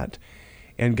beyond that.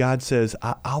 And God says,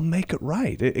 I'll make it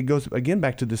right. It goes, again,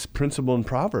 back to this principle in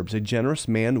Proverbs. A generous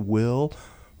man will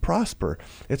prosper.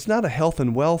 It's not a health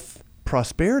and wealth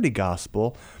prosperity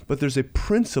gospel, but there's a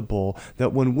principle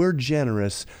that when we're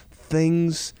generous,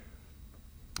 things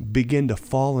begin to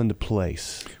fall into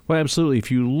place. Well, absolutely.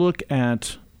 If you look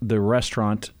at the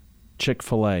restaurant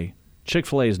Chick-fil-A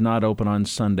is not open on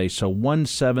Sunday, so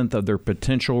 1/7 of their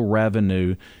potential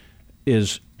revenue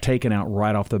is taken out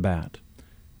right off the bat.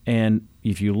 And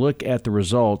if you look at the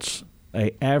results,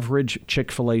 an average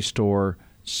Chick-fil-A store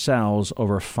sells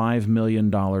over $5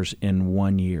 million in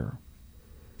 1 year.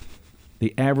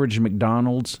 The average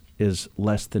McDonald's is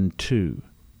less than $2 million.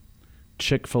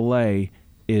 Chick-fil-A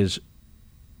is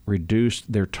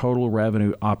reduced their total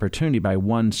revenue opportunity by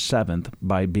 1/7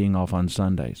 by being off on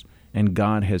Sundays. And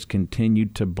God has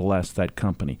continued to bless that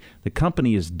company. The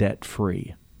company is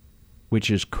debt-free, which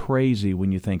is crazy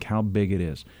when you think how big it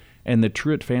is. And the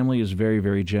Truitt family is very,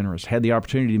 very generous. Had the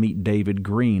opportunity to meet David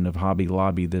Green of Hobby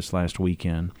Lobby this last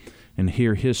weekend and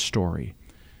hear his story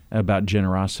about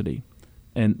generosity.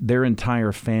 And their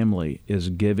entire family is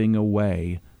giving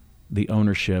away the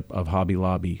ownership of Hobby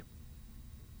Lobby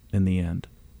in the end.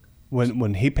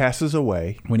 When he passes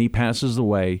away,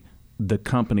 the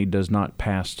company does not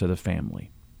pass to the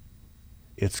family.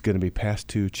 It's going to be passed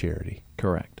to charity.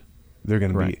 Correct. They're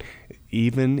going to be,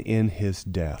 even in his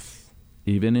death.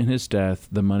 Even in his death,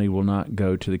 the money will not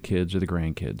go to the kids or the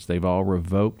grandkids. They've all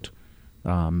revoked.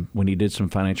 When he did some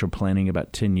financial planning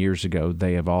about 10 years ago,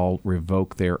 they have all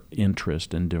revoked their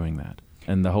interest in doing that.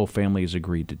 And the whole family has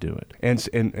agreed to do it.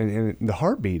 And the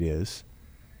heartbeat is,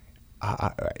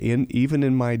 even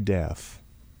in my death,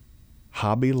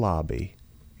 Hobby Lobby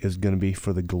is going to be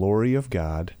for the glory of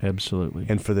God. Absolutely.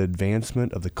 And for the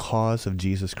advancement of the cause of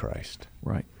Jesus Christ.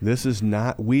 Right. This is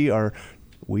not, we are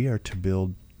to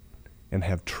build and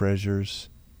have treasures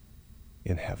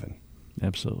in heaven.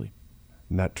 Absolutely.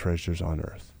 Not treasures on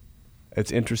earth.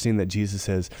 It's interesting that Jesus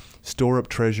says, store up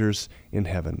treasures in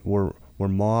heaven, where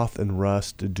moth and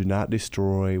rust do not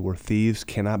destroy, where thieves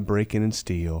cannot break in and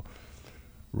steal.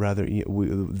 Rather,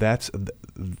 that's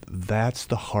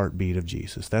the heartbeat of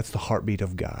Jesus. That's the heartbeat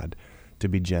of God, to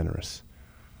be generous.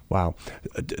 Wow.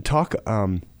 Talk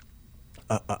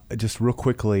just real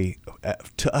quickly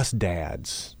to us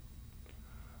dads.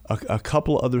 A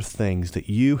couple other things that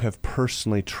you have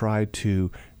personally tried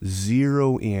to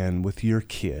zero in with your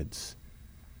kids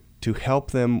to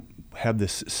help them have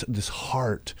this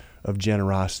heart of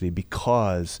generosity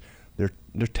because they're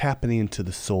tapping into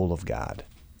the soul of God.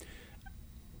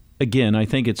 Again, I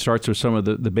think it starts with some of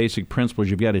the basic principles.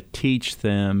 You've got to teach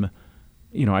them.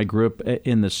 You know, I grew up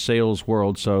in the sales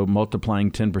world, so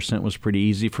multiplying 10% was pretty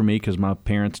easy for me because my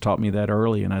parents taught me that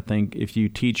early. And I think if you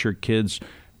teach your kids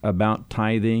about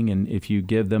tithing, and if you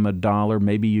give them $1,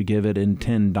 maybe you give it in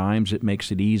 10 dimes, it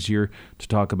makes it easier to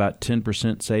talk about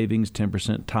 10% savings,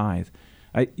 10% tithe.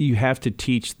 You have to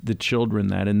teach the children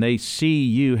that, and they see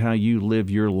you, how you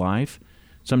live your life.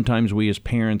 Sometimes we as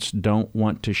parents don't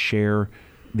want to share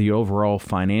the overall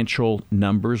financial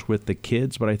numbers with the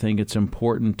kids, but I think it's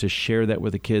important to share that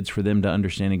with the kids for them to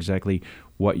understand exactly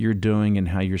what you're doing and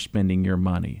how you're spending your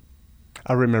money.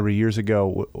 I remember years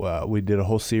ago, we did a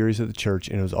whole series at the church,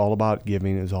 and it was all about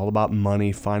giving. It was all about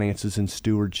money, finances, and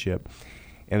stewardship.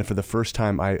 And for the first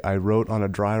time, I wrote on a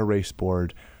dry erase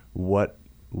board what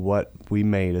we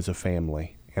made as a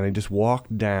family. And I just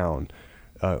walked down,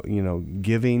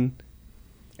 giving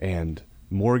and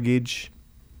mortgage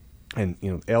and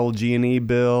LG&E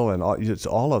bill and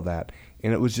all of that.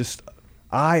 And it was just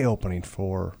eye-opening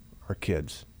for our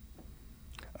kids.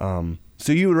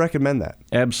 So you would recommend that?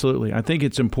 Absolutely. I think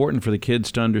it's important for the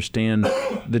kids to understand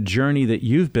the journey that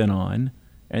you've been on,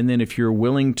 and then if you're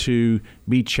willing to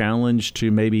be challenged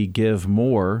to maybe give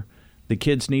more, the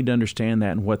kids need to understand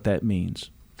that and what that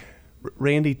means.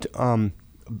 Randy,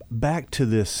 back to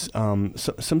this.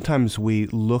 Sometimes we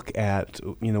look at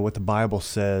what the Bible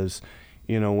says.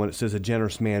 When it says a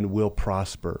generous man will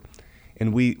prosper,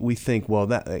 and we think, well,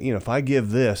 that if I give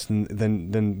this,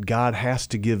 then God has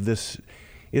to give this.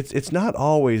 It's not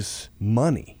always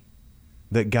money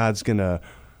that God's going to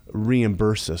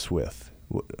reimburse us with.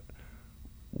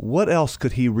 What else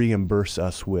could He reimburse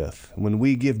us with? When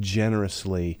we give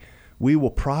generously, we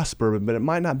will prosper, but it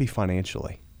might not be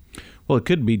financially. Well, it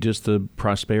could be just the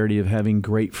prosperity of having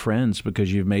great friends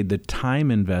because you've made the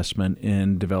time investment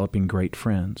in developing great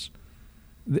friends.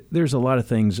 There's a lot of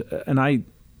things, and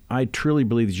I truly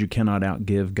believe that you cannot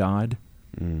outgive God.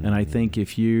 Mm-hmm. And I think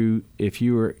if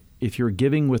you're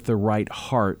giving with the right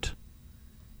heart,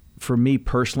 for me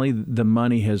personally, the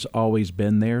money has always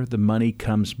been there. The money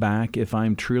comes back. If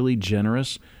I'm truly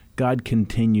generous, God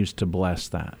continues to bless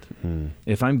that. Mm.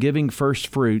 If I'm giving first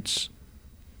fruits,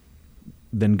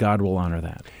 then God will honor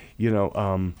that.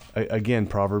 Again,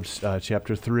 Proverbs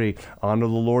chapter 3, honor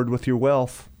the Lord with your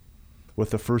wealth,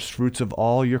 with the first fruits of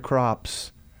all your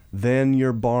crops. Then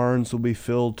your barns will be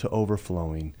filled to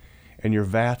overflowing, and your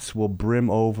vats will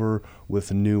brim over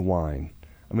with new wine.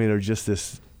 I mean, there's just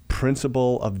this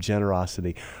principle of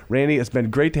generosity. Randy, it's been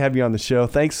great to have you on the show.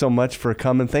 Thanks so much for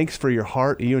coming. Thanks for your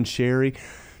heart, you and Sherry,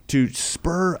 to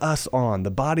spur us on,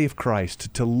 the body of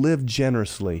Christ, to live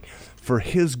generously for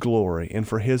His glory and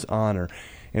for His honor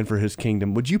and for His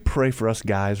kingdom. Would you pray for us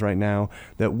guys right now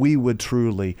that we would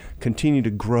truly continue to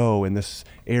grow in this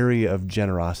area of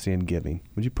generosity and giving?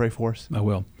 Would you pray for us? I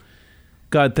will.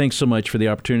 God, thanks so much for the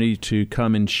opportunity to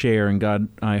come and share. And God,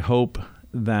 I hope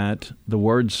that the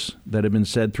words that have been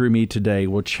said through me today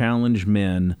will challenge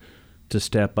men to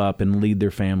step up and lead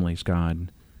their families,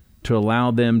 God, to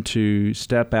allow them to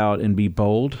step out and be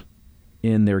bold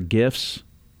in their gifts,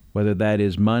 whether that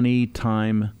is money,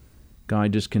 time.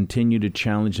 God, just continue to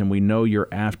challenge them. We know you're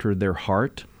after their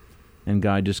heart. And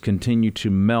God, just continue to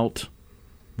melt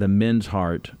the men's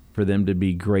heart for them to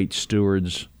be great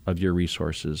stewards of your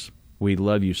resources. We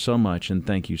love you so much and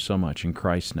thank you so much. In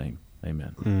Christ's name,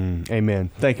 amen.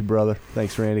 Amen. Thank you, brother.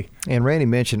 Thanks, Randy. And Randy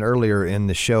mentioned earlier in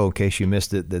the show, in case you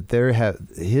missed it, that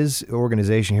his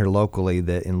organization here locally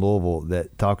that in Louisville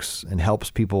that talks and helps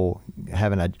people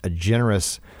having a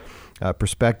generous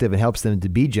perspective and helps them to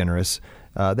be generous.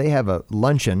 They have a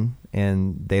luncheon,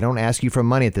 and they don't ask you for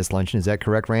money at this luncheon. Is that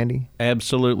correct, Randy?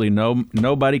 Absolutely.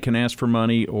 Nobody can ask for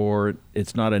money, or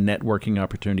it's not a networking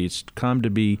opportunity. It's come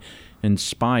to be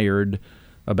inspired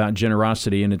about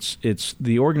generosity, and it's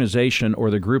the organization or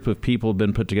the group of people have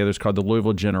been put together. It's called the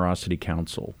Louisville Generosity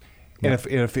Council. And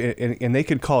if they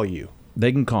could call you.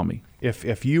 They can call me.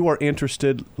 If you are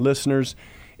interested, listeners,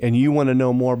 and you want to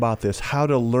know more about this, how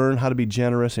to learn how to be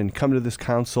generous and come to this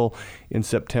council in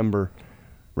September,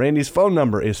 Randy's phone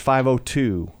number is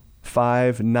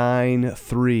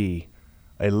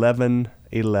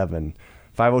 502-593-1111.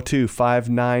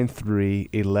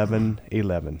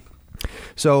 502-593-1111.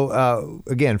 So,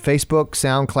 again, Facebook,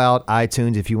 SoundCloud,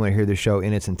 iTunes, if you want to hear the show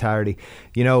in its entirety.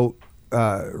 You know,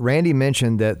 Randy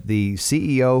mentioned that the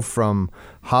CEO from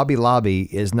Hobby Lobby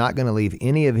is not going to leave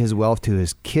any of his wealth to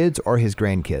his kids or his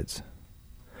grandkids.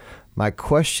 My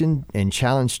question and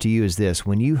challenge to you is this.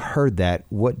 When you heard that,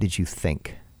 what did you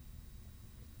think?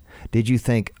 Did you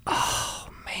think, oh,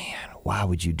 man, why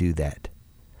would you do that?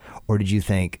 Or did you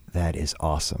think, that is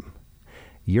awesome?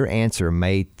 Your answer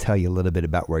may tell you a little bit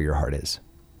about where your heart is.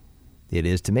 It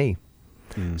is to me.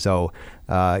 So,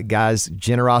 guys,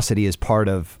 generosity is part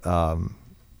of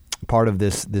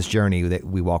this journey that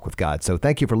we walk with God. So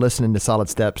thank you for listening to Solid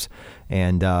Steps.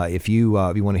 And if you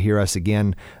want to hear us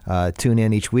again, tune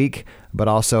in each week, but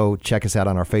also check us out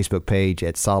on our Facebook page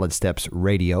at Solid Steps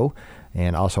Radio,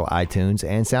 and also iTunes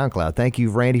and SoundCloud. Thank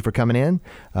you, Randy, for coming in.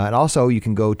 And also, you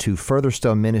can go to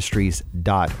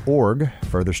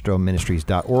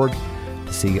furtherstoneministries.org,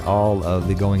 to see all of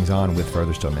the goings-on with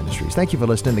Furtherstone Ministries. Thank you for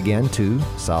listening again to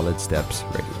Solid Steps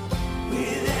Radio.